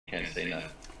Can't say nothing.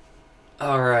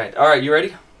 All right. All right. You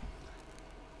ready?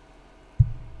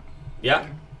 Yeah.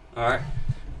 All right.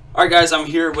 All right, guys. I'm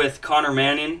here with Connor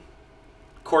Manning,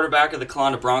 quarterback of the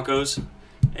Kelowna Broncos,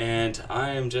 and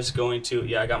I am just going to.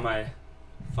 Yeah, I got my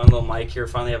fun little mic here.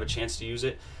 Finally, have a chance to use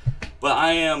it. But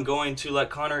I am going to let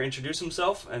Connor introduce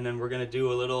himself, and then we're gonna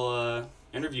do a little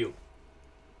interview.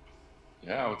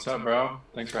 Yeah, what's up, bro?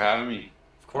 Thanks for having me.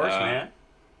 Of course, Uh, man.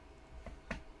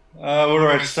 where do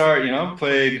I start?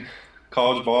 Played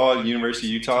college ball at University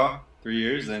of Utah 3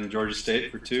 years, then Georgia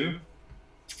State for two.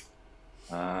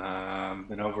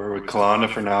 Been over with Kelowna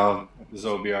for now. This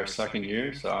will be our second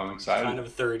year, so I'm excited. Kind of a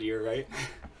third year, right?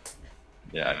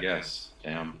 Yeah, I guess.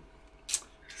 Damn,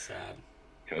 Sad.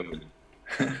 COVID.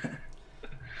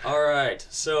 All right.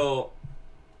 So,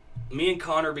 me and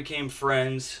Connor became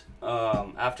friends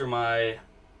after my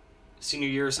senior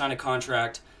year, signed a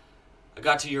contract. I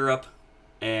got to Europe,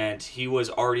 and he was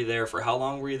already there for how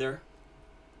long were you there?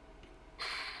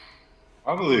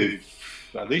 Probably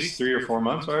at least 3 or 4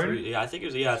 months already. I think it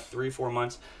was 3-4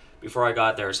 months before I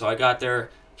got there. So I got there.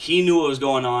 He knew what was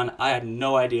going on. I had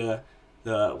no idea.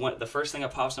 The first thing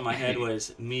that pops in my head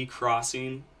was me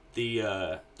crossing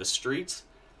the streets,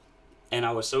 and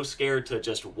I was so scared to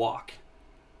just walk.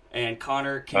 And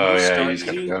Connor, Oh yeah, you just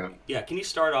gotta go. can you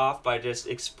start off by just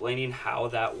explaining how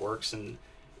that works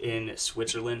in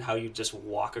Switzerland, how you just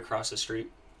walk across the street?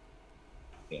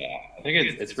 Yeah, I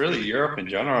think it's really Europe in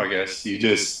general, I guess. You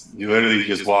literally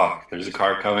just walk. There's a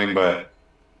car coming, but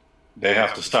they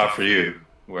have to stop for you.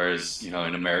 Whereas, in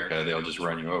America, they'll just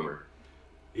run you over.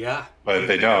 Yeah. But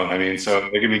they don't. I mean, so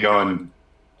they could be going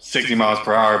 60 miles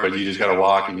per hour, but you just got to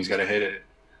walk and you just got to hit it.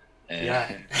 And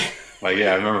Yeah. like,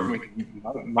 yeah, I remember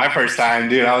my first time,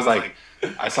 dude, I was like,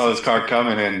 I saw this car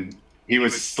coming and he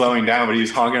was slowing down, but he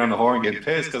was honking on the horn, getting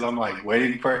pissed because I'm like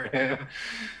waiting for him.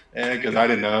 And because I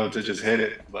didn't know to just hit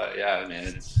it. But yeah, man,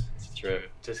 it's a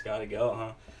trip. Just gotta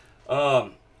go, huh?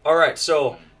 All right.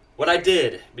 So what I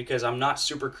did, because I'm not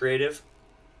super creative,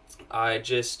 I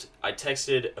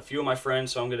texted a few of my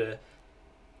friends. So I'm gonna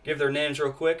give their names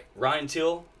real quick: Ryan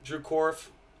Teal, Drew Korf,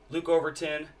 Luke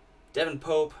Overton, Devin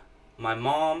Pope, my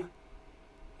mom,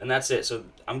 and that's it. So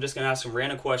I'm just gonna ask some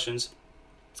random questions.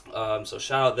 So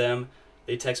shout out them.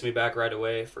 They text me back right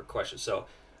away for questions. So,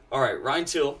 all right, Ryan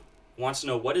Teal wants to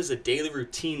know, what is a daily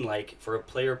routine like for a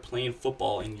player playing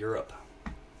football in Europe?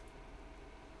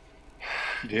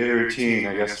 Daily routine,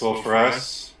 I guess. Well, for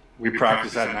us, we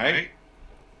practice at night.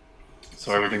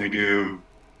 So everything we do,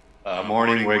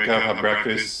 morning, wake up, have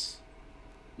breakfast,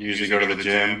 usually go to the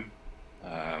gym,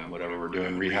 whatever we're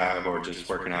doing, rehab or just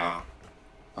working out.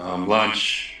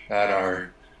 Lunch at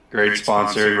our great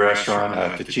sponsored restaurant,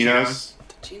 Ticino's.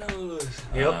 Totino's.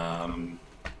 Yep.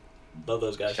 Love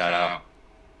those guys. Shout out.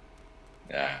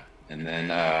 Yeah. And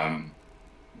then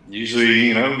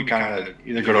usually, we kind of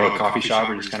either go to a coffee shop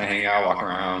or just kind of hang out, walk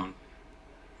around.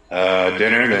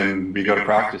 Dinner, then we go to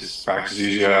practice. Practice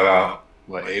usually at about,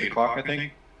 8 o'clock, I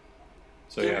think.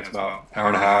 So yeah, it's about an hour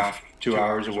and a half, 2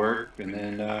 hours of work, and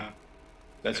then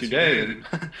that's your day. Then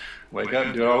wake up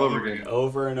and do it all over again.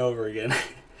 Over and over again.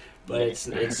 But it's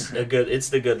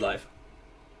the good life.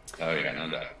 Oh yeah, no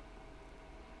doubt.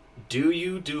 Do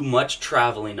you do much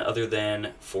traveling other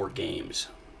than for games?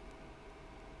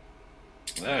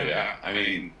 Oh yeah, I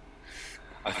mean,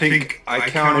 I think I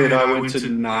counted. I went to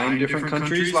 9 different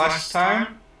countries last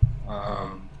time.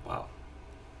 Wow.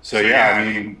 So yeah, I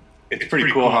mean, it's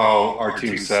pretty cool how our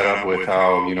team's set up with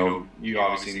how, you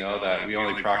obviously know that we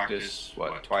only practice,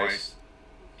 twice,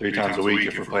 3 times a week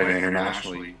if we're playing an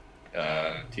internationally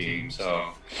team. So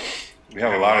we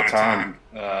have a lot of time,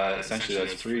 essentially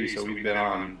that's free. So we've been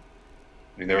on,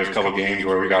 there was a couple games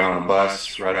where we got on a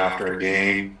bus right after a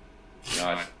game,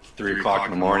 at 3 o'clock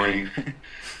in the morning.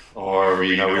 Or,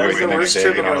 we That was wake the the next worst day,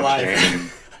 trip get of our on the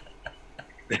life.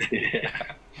 train.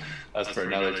 Yeah, that's for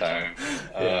another time.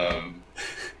 Yeah.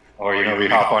 Or, we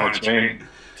hop on a train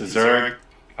to Zurich,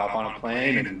 hop on a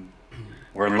plane, and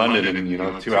we're in London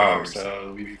in, 2 hours.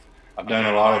 So I've done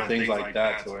a lot of things like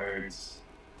that to where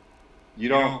you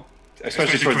don't,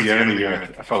 especially towards the end of the year,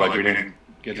 I felt like we didn't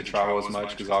get to travel as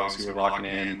much because obviously we're locking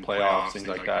in playoffs, things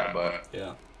like that. But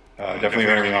Yeah. definitely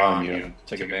early on,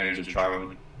 take advantage of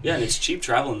traveling. Yeah, and it's cheap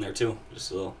traveling there too. Just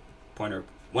a little pointer.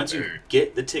 Once you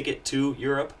get the ticket to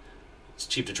Europe, it's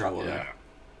cheap to travel there.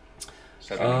 Yeah.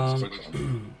 7 minutes.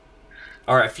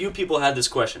 All right, a few people had this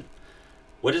question.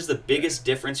 What is the biggest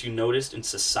difference you noticed in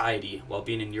society while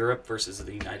being in Europe versus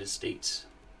the United States?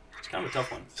 It's kind of a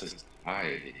tough one.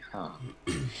 Society, huh?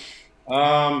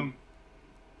 That's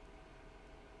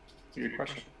a good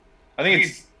question. I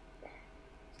think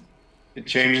it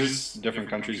changes different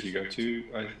countries you go to.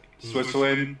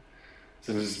 Switzerland,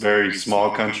 this is a very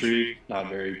small country, not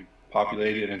very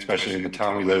populated, and especially in the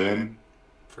town we live in.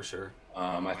 For sure.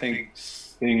 I think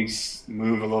things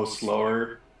move a little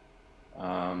slower.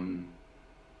 Um,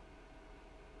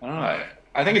 I don't know.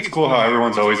 I think it's cool how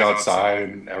everyone's always outside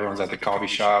and everyone's at the coffee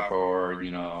shop or,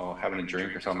 having a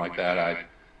drink or something like that. I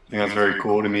think that's very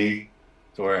cool to me.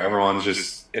 To where everyone's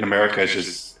just in America, it's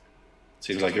just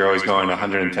seems like you're always going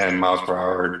 110 miles per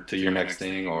hour to your next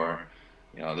thing, or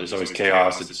there's always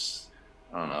chaos. It's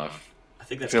I don't know. I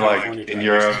think that's I feel like California in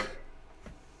drivers.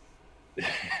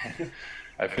 Europe,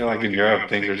 I feel like in Europe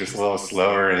things are just a little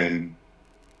slower and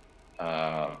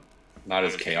not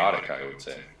as chaotic, I would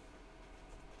say.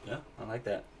 Yeah, I like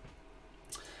that.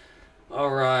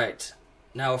 All right.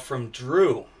 Now from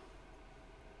Drew.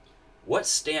 What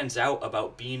stands out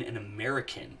about being an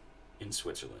American in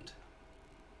Switzerland?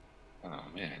 Oh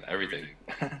man, everything.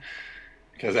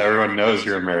 Because everyone knows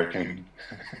you're American.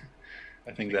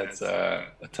 I think that's a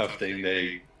tough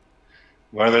thing.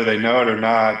 Whether they know it or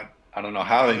not, I don't know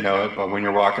how they know it, but when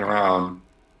you're walking around,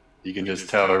 you can just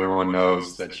tell everyone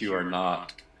knows that you are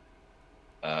not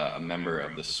a member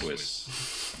of the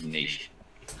Swiss nation,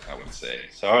 I would say.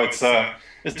 So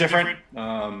it's different.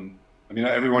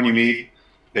 Everyone you meet,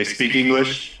 they speak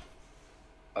English,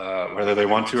 whether they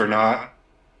want to or not.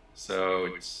 So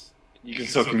you can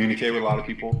still communicate with a lot of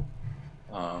people.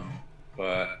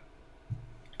 But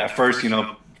at first,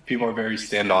 people are very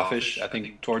standoffish, I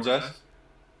think, towards us.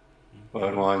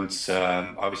 But once,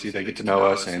 obviously, they get to know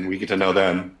us and we get to know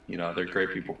them, they're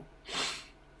great people.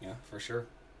 Yeah, for sure.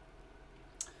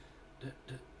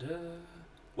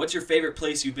 What's your favorite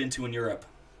place you've been to in Europe?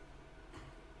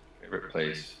 Favorite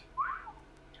place?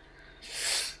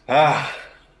 I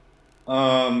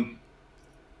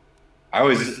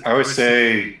always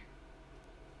say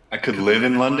I could live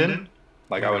in London.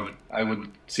 Like I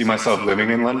would see myself living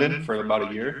in London for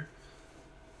about a year.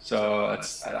 So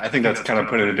I think that's kind of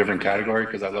put in a different category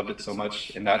because I loved it so much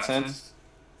in that sense.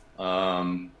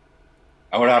 I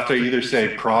would have to either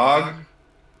say Prague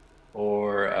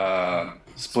or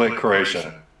Split,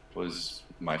 Croatia was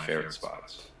my favorite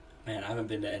spots. Man, I haven't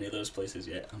been to any of those places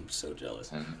yet. I'm so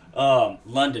jealous.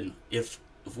 Mm-hmm. London. If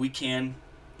we can,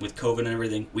 with COVID and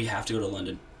everything, we have to go to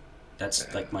London.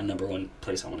 That's like my number one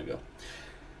place I want to go.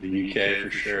 The UK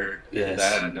for sure. Yes.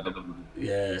 That and Dublin.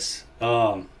 Yes.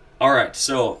 All right.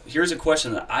 So here's a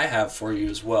question that I have for you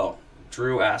as well.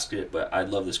 Drew asked it, but I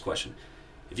love this question.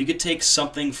 If you could take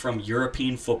something from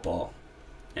European football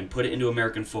and put it into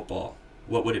American football,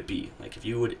 what would it be? Like if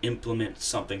you would implement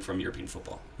something from European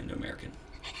football into American.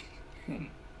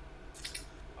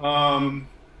 We're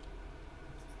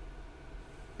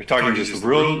talking just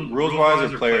rules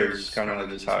wise or players, kind of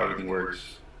just how everything works.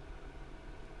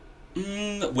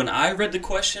 When I read the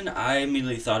question, I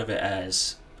immediately thought of it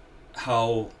as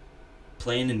how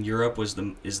playing in Europe is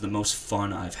the most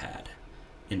fun I've had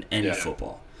in any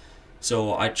football.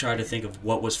 So I tried to think of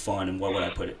what was fun and what would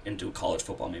I put it into college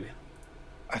football maybe.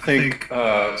 I think,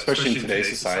 especially in today's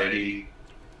society,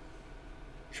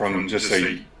 from just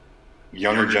a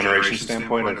younger generation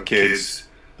standpoint of kids,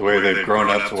 the way they've grown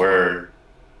up to where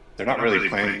they're not really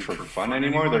playing for fun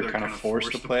anymore. They're kind of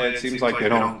forced to play. It seems like they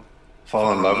don't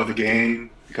fall in love with the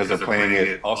game because they're playing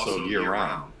it also year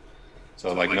round.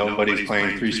 So like nobody's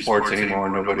playing 3 sports anymore.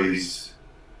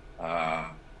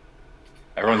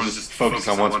 Everyone's just focused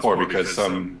on one sport because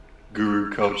some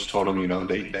guru coach told them,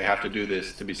 they have to do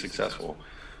this to be successful,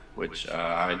 which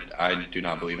I do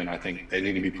not believe in. I think they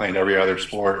need to be playing every other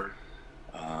sport,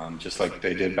 just like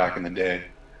they did back in the day.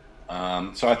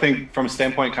 So I think from a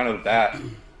standpoint kind of that,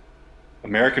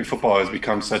 American football has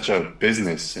become such a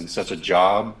business and such a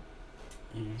job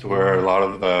to where a lot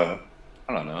of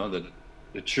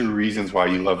the true reasons why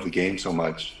you love the game so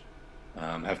much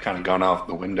have kind of gone out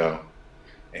the window.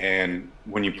 And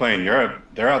when you play in Europe,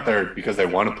 they're out there because they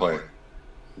want to play.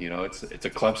 It's a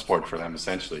club sport for them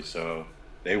essentially. So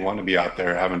they want to be out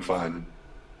there having fun,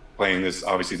 playing this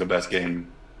obviously the best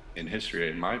game in history,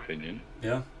 in my opinion.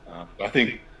 Yeah. I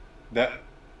think that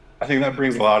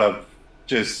brings a lot of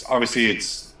just obviously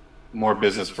it's more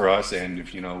business for us, and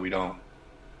if we don't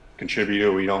contribute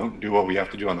or we don't do what we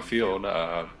have to do on the field,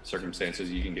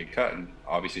 circumstances you can get cut, and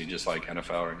obviously just like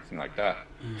NFL or anything like that.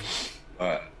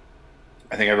 But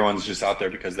I think everyone's just out there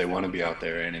because they want to be out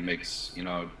there, and it makes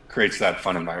creates that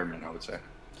fun environment, I would say.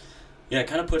 Yeah, it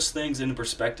kind of puts things into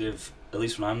perspective, at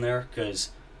least when I'm there, because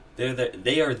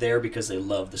they are there because they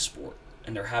love the sport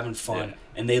and they're having fun,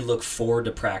 and they look forward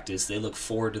to practice. They look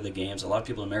forward to the games. A lot of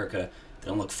people in America, they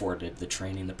don't look forward to the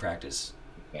training, the practice,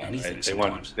 anything.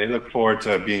 They look forward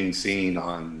to being seen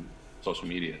on social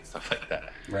media and stuff like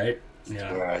that. Right.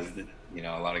 Yeah. Whereas, a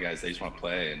lot of guys, they just want to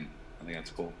play, and I think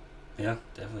that's cool. Yeah,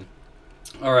 definitely.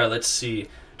 All right, let's see.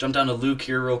 Jump down to Luke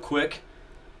here real quick.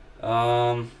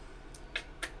 So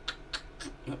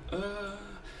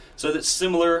that's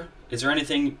similar. Is there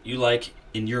anything you like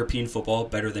in European football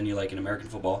better than you like in American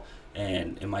football?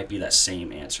 And it might be that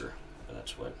same answer.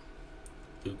 That's what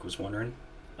Luke was wondering.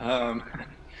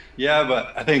 Yeah,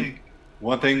 but I think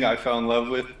one thing I fell in love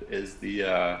with is the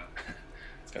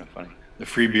it's kind of funny, the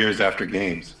free beers after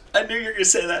games. I knew you were gonna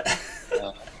say that.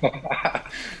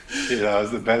 It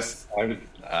was the best.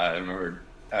 I remember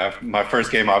my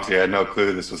first game. Obviously, I had no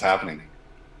clue this was happening,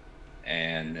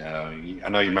 and I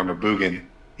know you remember Boogan.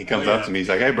 He comes up to me. He's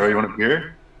like, "Hey, bro, you want a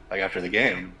beer?" Like after the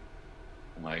game,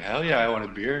 I'm like, "Hell yeah, I want a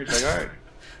beer." He's like, "All right."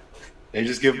 They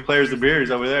just give players the beers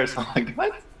over there. So I'm like,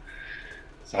 "What?"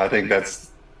 So I think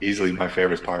that's easily my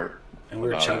favorite part. And we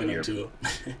were chugging them too.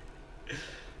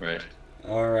 Right.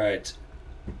 All right.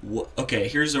 Okay,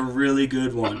 here's a really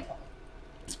good one.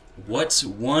 What's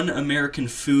one American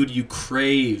food you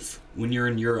crave when you're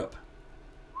in Europe?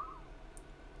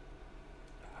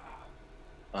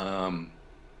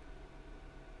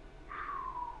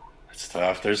 That's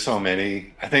tough. There's so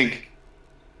many. I think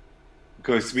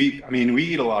because we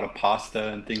eat a lot of pasta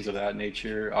and things of that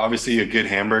nature. Obviously, a good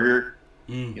hamburger.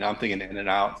 I'm thinking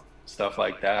In-N-Out, stuff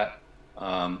like that.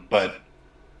 But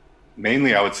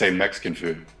mainly, I would say Mexican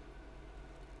food.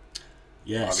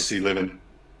 Yes. Obviously, living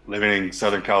in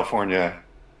Southern California,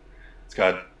 it's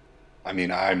got.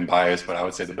 I'm biased, but I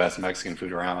would say the best Mexican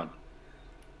food around.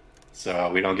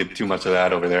 So we don't get too much of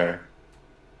that over there.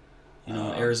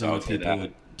 Arizona people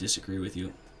would disagree with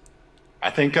you.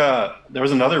 I think there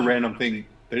was another random thing.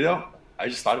 I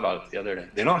just thought about it the other day.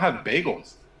 They don't have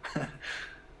bagels.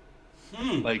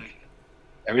 Like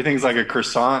everything's like a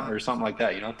croissant or something like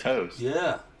that. Toast.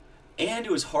 Yeah, and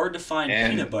it was hard to find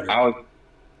peanut butter.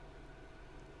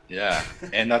 Yeah,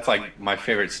 and that's like my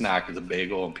favorite snack is a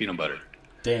bagel and peanut butter.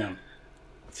 Damn.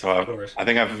 So I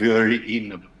think I've literally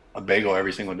eaten a bagel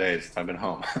every single day since I've been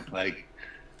home, like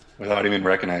without even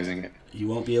recognizing it. You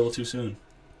won't be able to soon.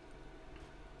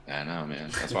 I know, man.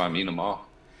 That's why I'm eating them all.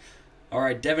 All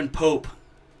right, Devin Pope.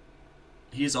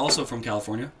 He is also from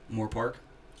California, Moore Park.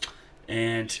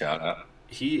 And shout out.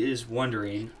 He is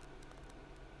wondering,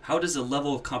 how does the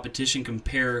level of competition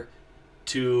compare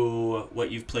to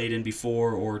what you've played in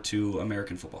before or to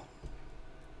American football?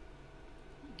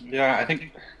 Yeah, I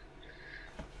think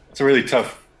it's a really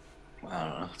tough. I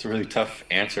don't know. It's a really tough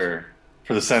answer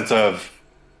for the sense of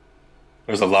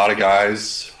there's a lot of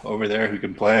guys over there who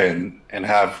can play and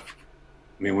have.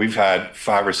 We've had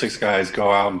 5 or 6 guys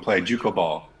go out and play JUCO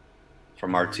ball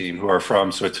from our team who are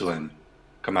from Switzerland,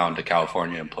 come out into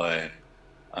California and play.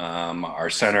 Our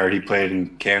center, he played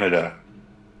in Canada.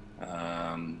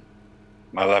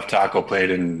 My left tackle played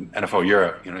in NFL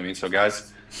Europe. You know what I mean? So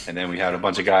guys, and then we had a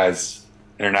bunch of guys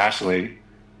internationally.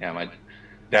 Yeah, my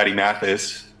daddy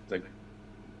Mathis, like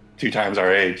 2 times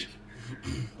our age.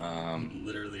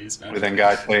 Literally, he's not. But then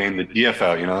guys playing the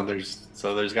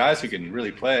DFL. There's guys who can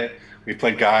really play. We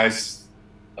played guys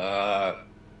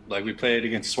like we played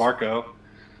against Swarco,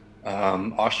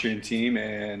 Austrian team,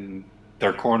 and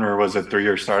their corner was a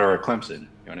 3-year starter at Clemson. You know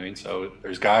what I mean? So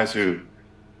there's guys who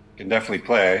can definitely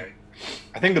play.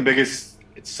 I think it's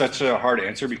such a hard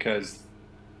answer because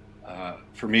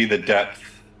for me, the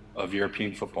depth of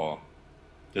European football,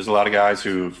 there's a lot of guys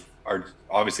who are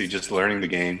obviously just learning the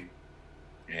game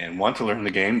and want to learn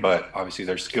the game, but obviously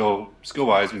their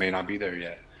skill-wise may not be there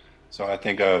yet. So I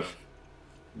think of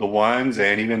the ones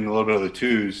and even a little bit of the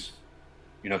twos,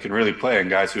 can really play, and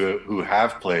guys who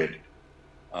have played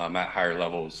at higher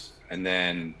levels, and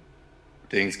then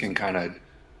things can kind of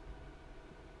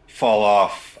fall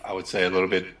off, I would say, a little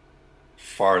bit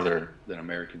farther than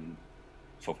American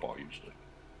football usually.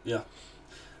 Yeah.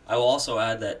 I will also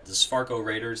add that the Sparco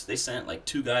Raiders, they sent like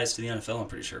 2 guys to the NFL, I'm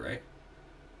pretty sure, right?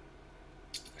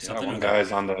 Yeah, one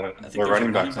guy's on their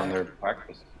running backs on their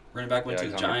practice. Running back went to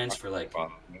the Giants for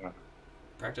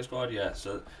practice squad, yeah.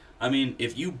 So,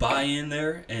 if you buy in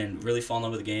there and really fall in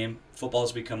love with the game, football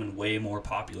is becoming way more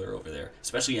popular over there,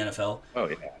 especially NFL. Oh,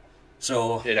 yeah.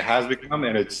 So it has become,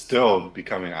 and it's still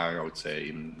becoming, I would say,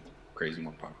 even crazy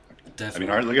more popular.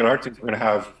 Definitely. Look at our team.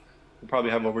 We'll probably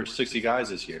have over 60 guys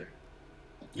this year.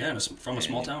 Yeah, from a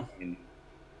small town.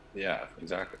 Yeah,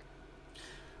 exactly.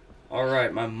 All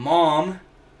right, my mom.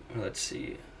 Let's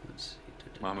see.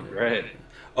 Mama Gray.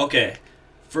 Okay,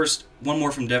 first, one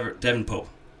more from Devin Pope.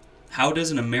 How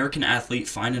does an American athlete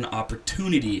find an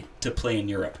opportunity to play in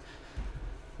Europe?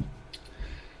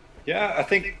 Yeah, I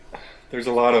think there's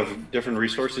a lot of different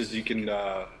resources you can.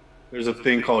 There's a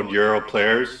thing called Euro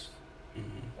Players,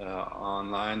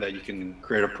 online that you can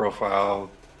create a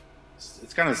profile.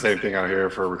 It's kind of the same thing out here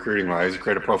for recruiting wise. You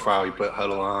create a profile, you put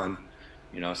huddle on,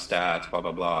 stats, blah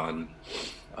blah blah. And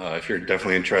if you're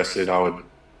definitely interested, I would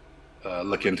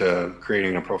look into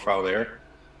creating a profile there.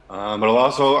 But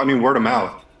also, I mean, word of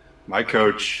mouth. My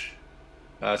coach,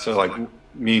 so like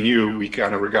me and you, we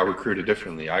got recruited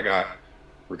differently. I got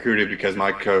recruited because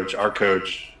our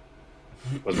coach,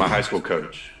 was my high school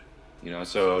coach.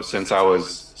 So since I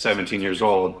was 17 years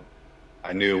old,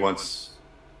 I knew once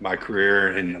my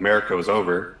career in America was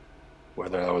over,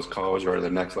 whether I was college or the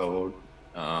next level,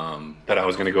 that I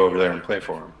was going to go over there and play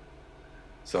for him.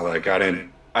 So like I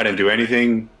didn't do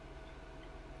anything.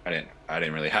 I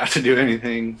didn't really have to do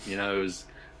anything.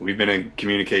 We've been in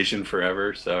communication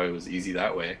forever, so it was easy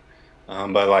that way.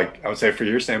 But like I would say, for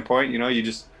your standpoint,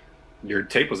 your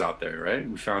tape was out there, right?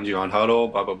 We found you on Huddle,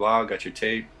 blah blah blah, got your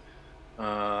tape,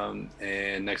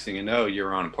 and next thing you know,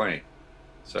 you're on a plane.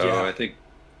 So Yeah. I think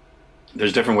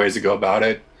there's different ways to go about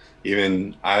it.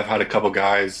 Even I've had a couple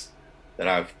guys that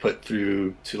I've put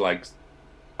through to like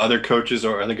other coaches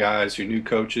or other guys who knew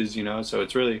coaches. So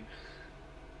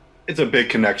it's a big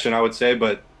connection, I would say.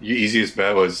 But the easiest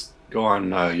bet was go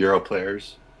on Euro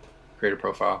Players, create a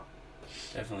profile.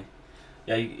 Definitely.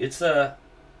 Yeah,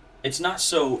 it's not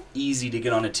so easy to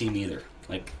get on a team either.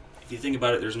 Like, if you think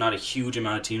about it, there's not a huge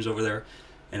amount of teams over there,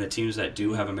 and the teams that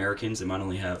do have Americans, they might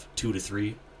only have 2 to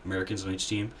 3 Americans on each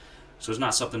team. So it's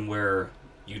not something where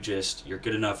you're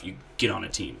good enough, you get on a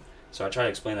team. So I try to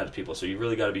explain that to people. So you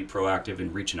really got to be proactive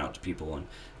in reaching out to people and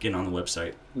getting on the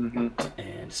website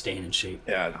and staying in shape.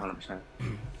 Yeah, 100%.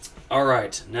 All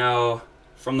right, now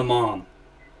from the mom.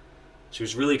 She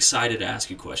was really excited to ask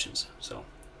you questions. So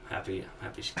happy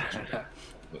she answered that.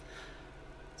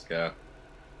 Let's go.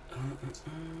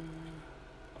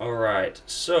 All right,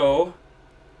 so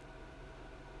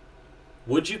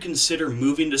would you consider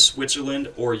moving to Switzerland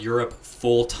or Europe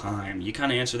full time? You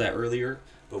kind of answered that earlier,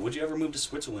 but would you ever move to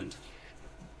Switzerland?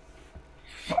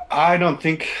 I don't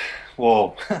think.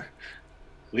 Well,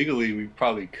 legally, we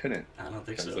probably couldn't I don't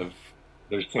think because so. of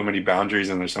there's so many boundaries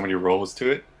and there's so many rules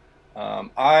to it.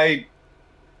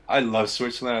 I love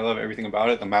Switzerland. I love everything about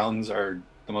it. The mountains are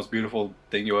the most beautiful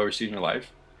thing you'll ever see in your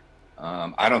life.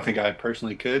 I don't think I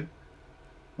personally could.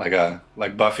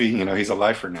 Like Buffy, he's a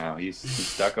lifer now. He's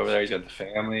stuck over there. He's got the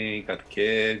family, got the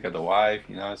kid, got the wife.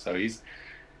 So he's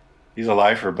a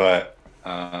lifer. But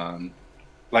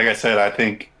like I said, I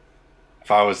think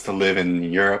if I was to live in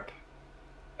Europe,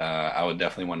 I would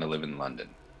definitely want to live in London.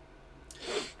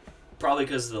 Probably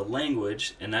because of the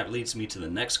language, and that leads me to the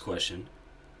next question.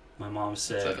 My mom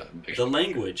said, a big- the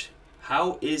language,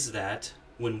 how is that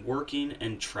when working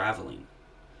and traveling?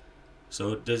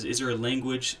 So is there a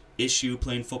language issue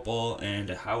playing football, and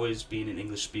how is being an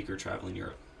English speaker traveling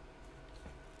Europe?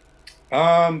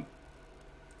 Um,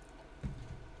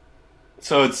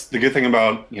 so it's the good thing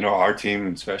about, our team,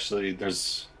 especially,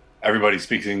 everybody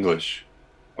speaks English,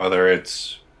 whether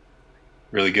it's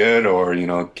really good or,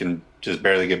 can just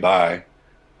barely get by.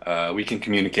 We can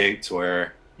communicate to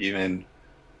where even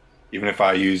if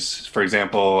I use, for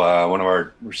example, one of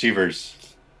our receivers,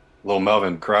 Lil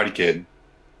Melvin, Karate Kid,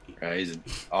 right? He's an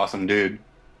awesome dude.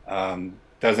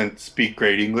 Doesn't speak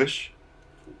great English,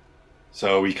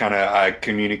 so I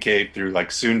communicate through like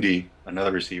Sundi,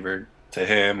 another receiver, to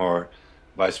him, or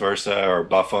vice versa, or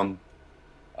Buffum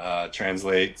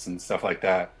translates and stuff like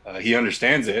that. He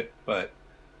understands it, but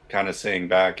kind of saying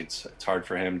back, it's hard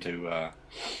for him to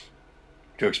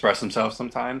express himself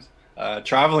sometimes.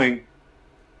 Traveling,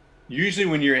 usually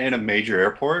when you're in a major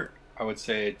airport, I would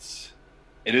say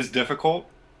it is difficult,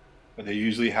 but they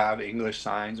usually have English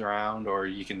signs around, or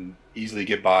you can easily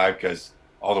get by because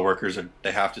all the workers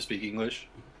they have to speak English.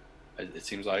 It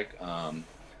seems like.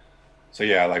 So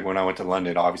yeah, like when I went to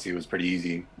London, obviously it was pretty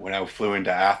easy. When I flew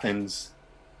into Athens,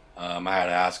 I had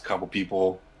to ask a couple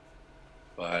people,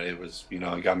 but it was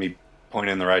it got me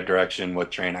pointed in the right direction, what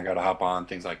train I got to hop on,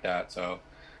 things like that. So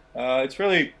it's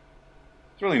really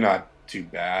not too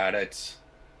bad. I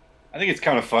think it's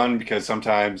kind of fun because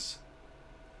sometimes,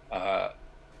 uh,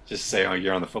 just say, oh,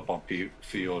 you're on the football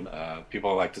field,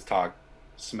 people like to talk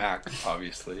smack,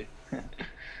 obviously. So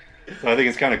I think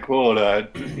it's kind of cool to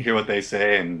hear what they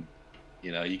say, and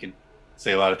you can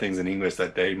say a lot of things in English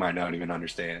that they might not even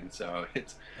understand. So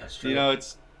That's you true. know,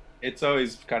 it's it's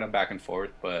always kind of back and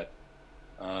forth, but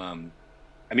um,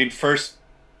 I mean, first,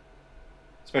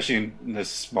 especially in this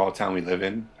small town we live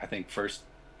in, I think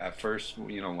at first,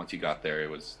 once you got there, it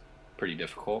was pretty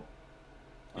difficult.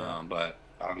 Yeah. But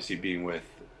obviously, being with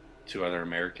 2 other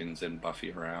Americans and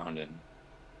Buffy around, and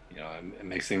it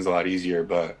makes things a lot easier.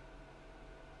 But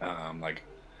like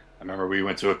I remember we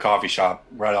went to a coffee shop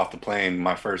right off the plane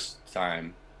my first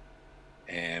time,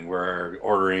 and we're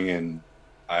ordering, and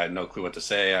I had no clue what to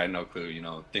say. I had no clue,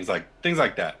 things like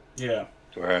that. Yeah.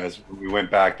 Whereas when we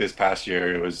went back this past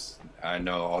year, it was I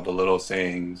know all the little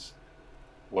sayings.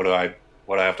 What do I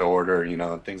what I have to order,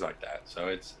 things like that. So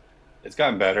it's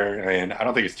gotten better, and I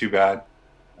don't think it's too bad.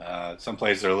 Some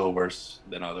places are a little worse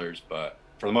than others, but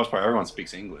for the most part, everyone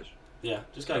speaks English. Yeah,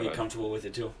 just gotta get comfortable with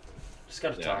it too. Just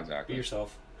gotta talk, exactly. be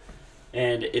yourself.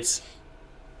 And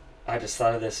I just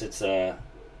thought of this. I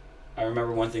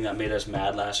remember one thing that made us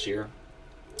mad last year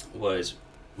was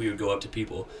we would go up to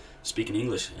people speaking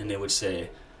English, and they would say,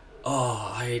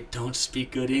 "Oh, I don't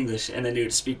speak good English," and then they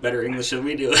would speak better English than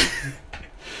we do.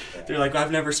 They're like,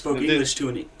 "I've never spoke English to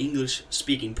an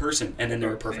English-speaking person," and then they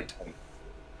were perfect.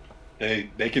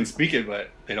 They can speak it,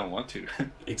 but they don't want to.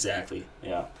 Exactly.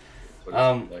 Yeah.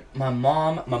 My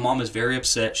mom is very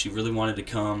upset. She really wanted to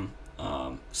come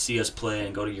see us play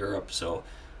and go to Europe. So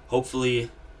hopefully,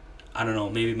 I don't know,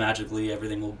 maybe magically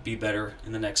everything will be better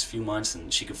in the next few months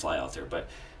and she can fly out there. But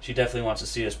she definitely wants to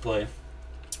see us play.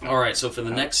 All right. So for the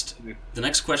next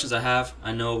questions I have,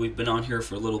 I know we've been on here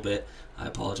for a little bit. I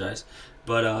apologize,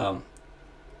 but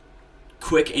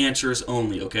quick answers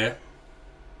only. Okay.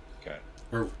 Okay.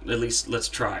 Or at least let's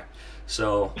try.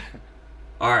 So,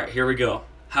 all right, here we go.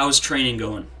 How's training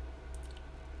going?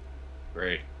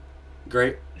 Great.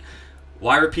 Great.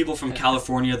 Why are people from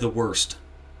California the worst?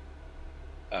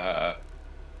 I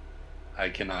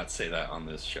cannot say that on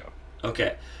this show.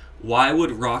 Okay. Why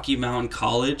would Rocky Mountain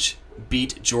College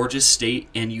beat Georgia State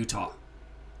and Utah?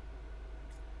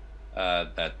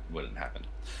 That wouldn't happen.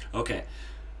 Okay.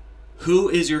 Who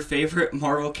is your favorite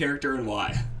Marvel character and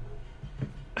why?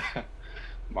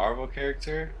 Marvel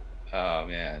character? Oh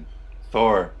man,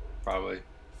 Thor probably.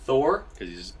 Thor? Because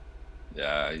he's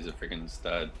a freaking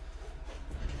stud.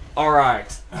 All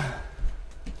right.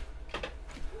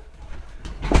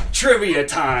 Trivia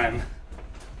time.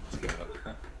 Let's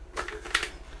go.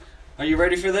 Are you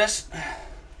ready for this?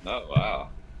 Oh wow.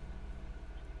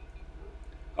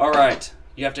 All right.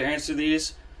 You have to answer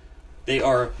these. They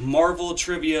are Marvel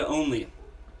trivia only.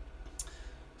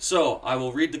 So, I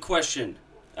will read the question.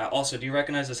 Also, do you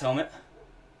recognize this helmet?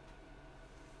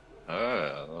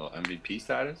 A little MVP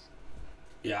status?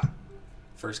 Yeah.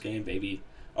 First game, baby.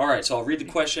 All right, so I'll read the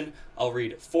question. I'll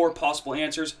read 4 possible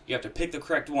answers. You have to pick the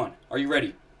correct one. Are you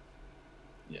ready?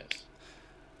 Yes.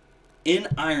 In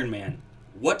Iron Man,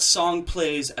 what song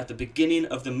plays at the beginning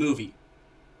of the movie?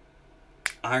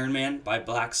 Iron Man by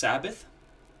Black Sabbath,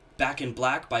 Back in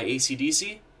Black by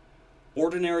AC/DC,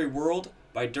 Ordinary World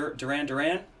by Duran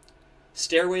Duran,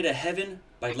 Stairway to Heaven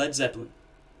by Led Zeppelin.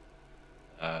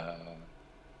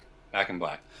 Back in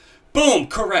Black. Boom!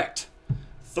 Correct.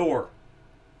 Thor.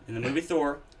 In the movie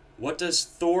Thor, what does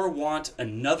Thor want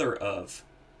another of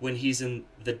when he's in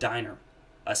the diner?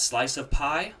 A slice of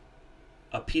pie?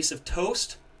 A piece of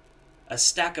toast? A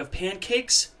stack of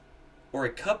pancakes? Or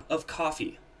a cup of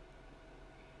coffee?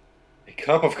 A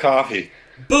cup of coffee.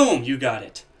 Boom! You got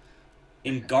it.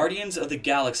 In Guardians of the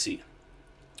Galaxy,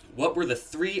 what were the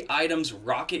 3 items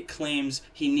Rocket claims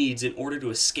he needs in order to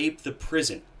escape the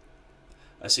prison?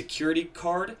 A security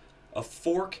card, a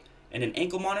fork, and an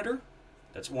ankle monitor?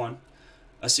 That's 1.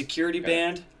 A security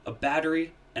band, a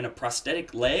battery, and a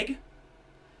prosthetic leg?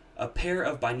 A pair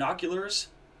of binoculars,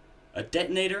 a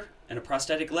detonator, and a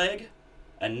prosthetic leg?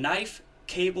 A knife,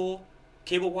 cable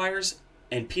wires,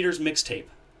 and Peter's mixtape?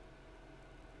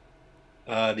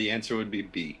 The answer would be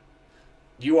B.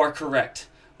 You are correct.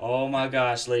 Oh my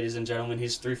gosh, ladies and gentlemen,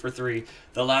 he's 3 for 3.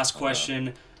 The last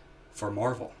question for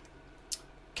Marvel.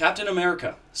 Captain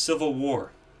America, Civil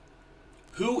War.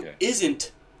 Who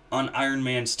isn't on Iron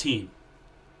Man's team?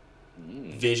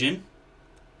 Vision,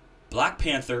 Black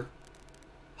Panther,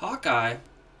 Hawkeye,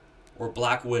 or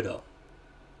Black Widow?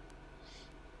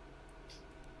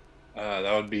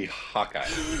 That would be Hawkeye.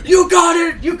 You got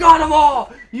it! You got them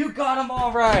all! You got them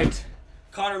all right!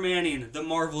 Connor Manning, the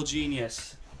Marvel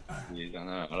genius. I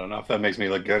don't know if that makes me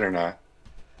look good or not.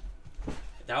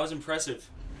 That was impressive.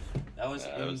 That was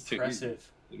impressive.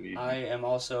 I am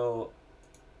also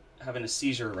having a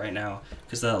seizure right now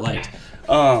because of that light.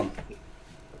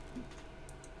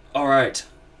 All right.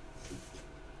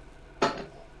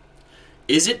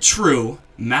 Is it true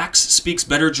Max speaks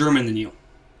better German than you?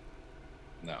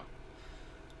 No.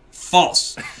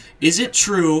 False. Is it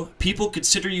true people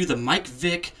consider you the Mike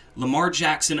Vick, Lamar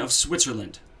Jackson of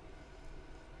Switzerland?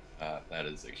 That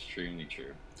is extremely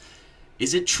true.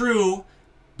 Is it true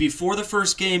before the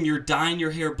first game you're dyeing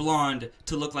your hair blonde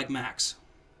to look like Max?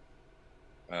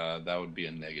 That would be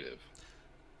a negative.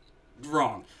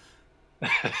 Wrong.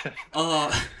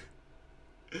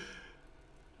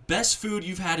 best food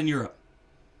you've had in Europe?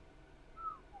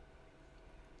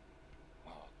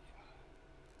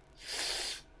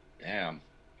 Damn.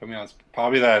 Put me on.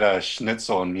 Probably that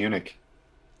schnitzel in Munich.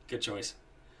 Good choice.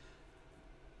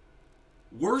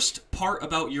 Worst part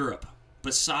about Europe,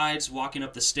 besides walking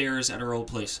up the stairs at our old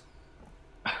place?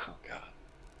 Oh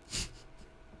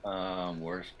God.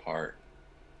 Worst part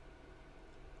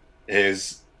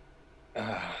is,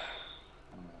 I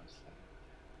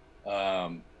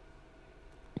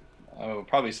would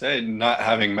probably say not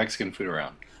having Mexican food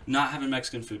around. Not having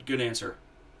Mexican food. Good answer.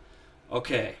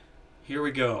 Okay, here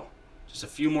we go. Just a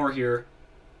few more here.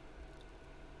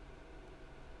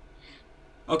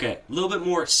 Okay, a little bit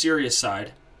more serious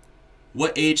side.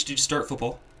 What age did you start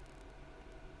football?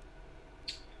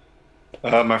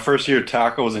 My first year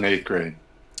tackle was in 8th grade.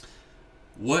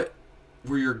 What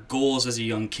were your goals as a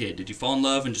young kid? Did you fall in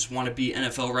love and just want to be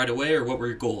NFL right away, or what were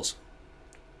your goals?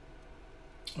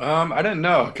 I didn't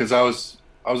know because I was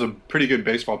a pretty good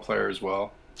baseball player as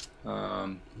well.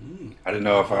 I didn't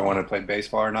know if I wanted to play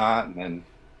baseball or not, and then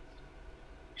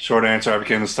short answer, I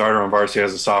became the starter on varsity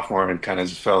as a sophomore and kind of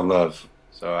just fell in love.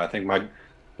 So I think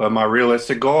my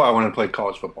realistic goal, I wanted to play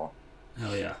college football.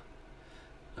 Hell yeah.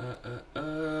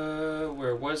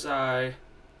 Where was I?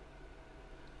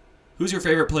 Who's your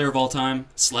favorite player of all time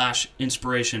 /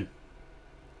 inspiration?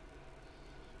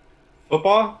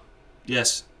 Football?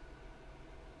 Yes.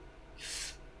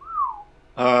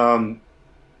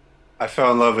 I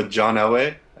fell in love with John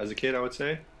Elway as a kid, I would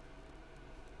say.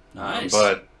 Nice.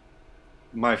 But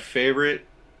my favorite,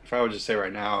 if I would just say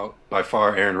right now, by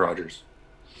far, Aaron Rodgers.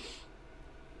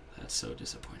 That's so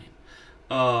disappointing.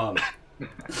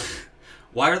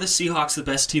 Why are the Seahawks the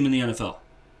best team in the NFL?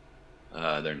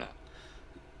 They're not.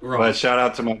 Wrong. But shout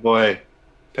out to my boy,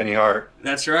 Penny Hart.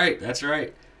 That's right. That's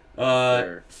right.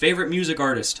 Sure. Favorite music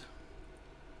artist?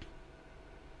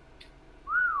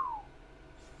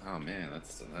 Oh man,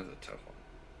 that's a tough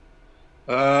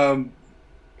one.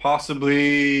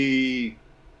 Possibly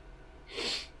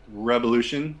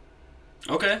Revolution.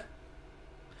 Okay.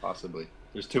 Possibly.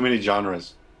 There's too many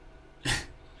genres.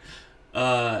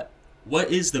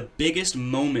 What is the biggest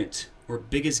moment or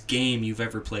biggest game you've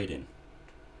ever played in?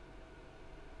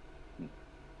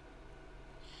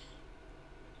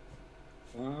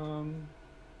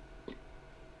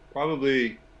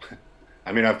 Probably.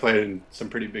 I mean, I've played in some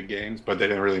pretty big games, but they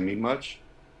didn't really mean much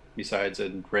besides a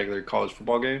regular college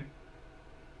football game.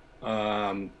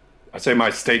 I'd say my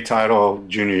state title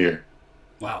junior year.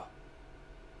 Wow.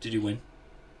 Did you win?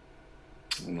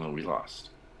 No, we lost.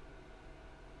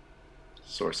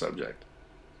 Sore subject.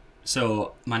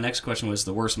 So my next question was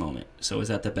the worst moment. So is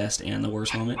that the best and the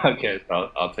worst moment? Okay,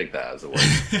 so I'll take that as a win.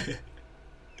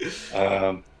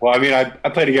 Well, I mean, I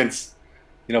played against,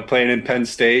 playing in Penn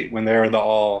State when they were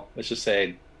let's just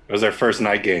say it was their first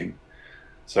night game.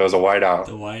 So it was a whiteout.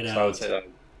 The whiteout. So I would say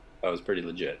that was pretty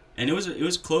legit. And it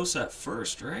was close at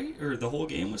first, right? Or the whole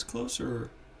game was close,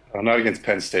 or? Not against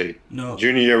Penn State. No.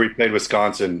 Junior year we played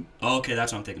Wisconsin. Oh, okay,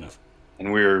 that's what I'm thinking of.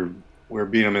 And we were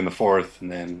beating them in the fourth,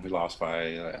 and then we lost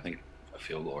by I think a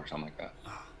field goal or something like that.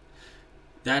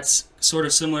 That's sort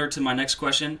of similar to my next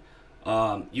question.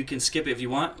 You can skip it if you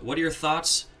want. What are your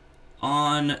thoughts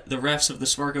on the refs of the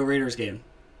Sparko Raiders game?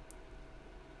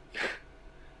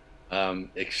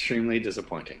 Extremely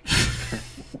disappointing.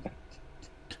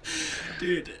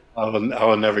 Dude, I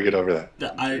will never get over that.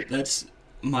 That's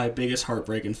my biggest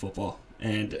heartbreak in football,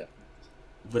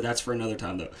 but that's for another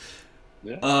time though.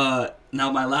 Yeah.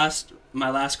 Now my last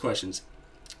questions.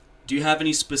 Do you have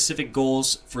any specific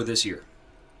goals for this year?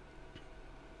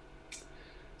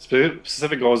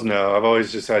 Specific goals, no. I've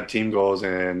always just had team goals,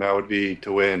 and that would be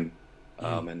to win,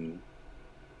 and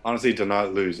honestly to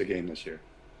not lose a game this year.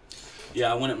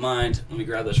 Yeah, I wouldn't mind. Let me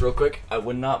grab this real quick. I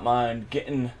would not mind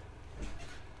getting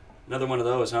another one of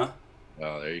those, huh?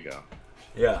 Oh, there you go.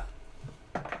 Yeah.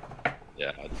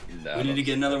 Yeah. We need to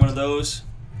get another one of those.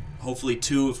 Hopefully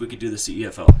 2 if we could do the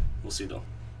CEFL. We'll see though.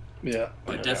 Yeah.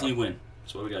 But definitely win.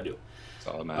 That's what we gotta do. That's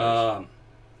all that matters.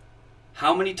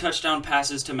 How many touchdown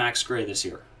passes to Max Gray this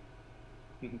year?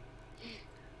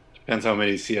 Depends how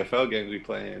many CFL games we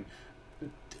play in.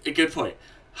 A good point.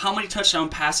 How many touchdown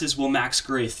passes will Max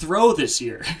Gray throw this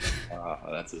year?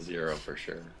 That's a 0 for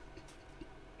sure.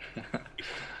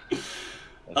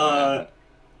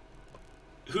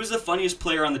 Who's the funniest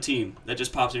player on the team that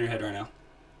just pops in your head right now?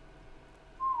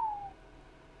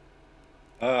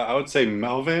 I would say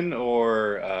Melvin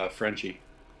or Frenchie.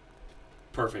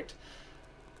 Perfect.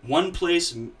 One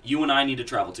place you and I need to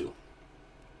travel to.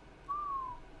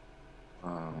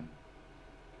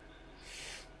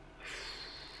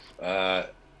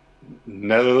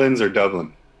 Netherlands or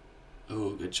Dublin?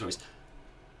 Oh, good choice.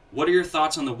 What are your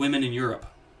thoughts on the women in Europe?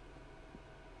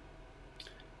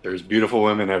 There's beautiful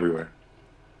women everywhere.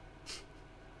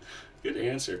 Good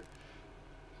answer.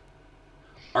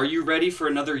 Are you ready for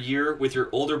another year with your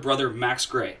older brother, Max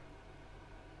Gray?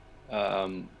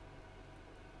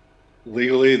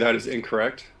 Legally, that is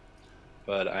incorrect,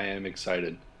 but I am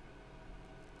excited.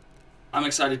 I'm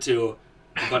excited too,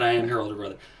 but I am your older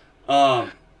brother.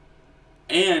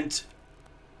 And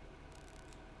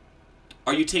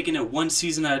are you taking it one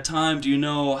season at a time? Do you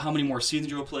know how many more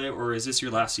seasons you'll play, or is this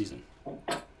your last season?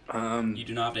 You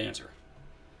do not have to answer.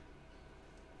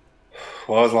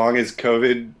 Well, as long as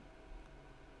COVID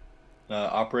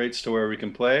operates to where we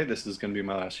can play, this is going to be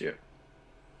my last year.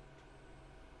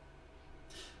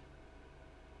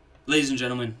 Ladies and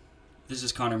gentlemen, this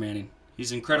is Connor Manning.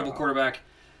 He's an incredible quarterback,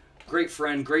 great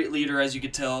friend, great leader, as you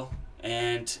could tell,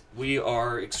 and we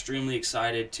are extremely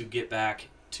excited to get back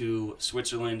to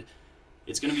Switzerland.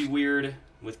 It's going to be weird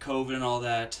with COVID and all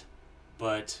that,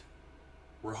 but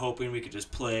we're hoping we could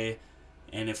just play,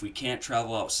 and if we can't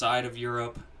travel outside of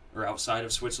Europe or outside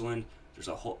of Switzerland, there's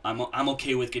a whole. I'm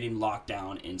okay with getting locked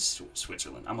down in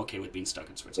Switzerland. I'm okay with being stuck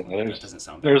in Switzerland. That doesn't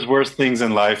sound bad. There's worse things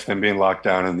in life than being locked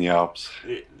down in the Alps.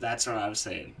 That's what I'm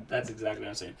saying. That's exactly what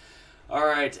I'm saying. All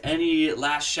right. Any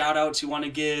last shout outs you want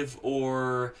to give,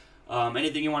 or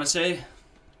anything you want to say?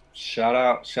 Shout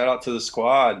out to the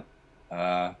squad.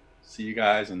 See you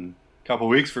guys in a couple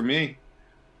weeks for me.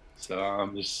 So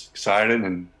I'm just excited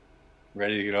and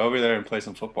ready to get over there and play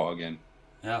some football again.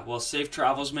 Yeah. Well, safe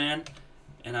travels, man.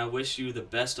 And I wish you the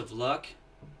best of luck.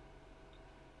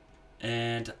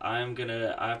 And I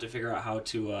have to figure out how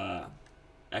to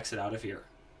exit out of here.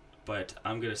 But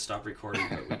I'm gonna stop recording,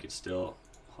 but we could still,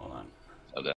 hold on.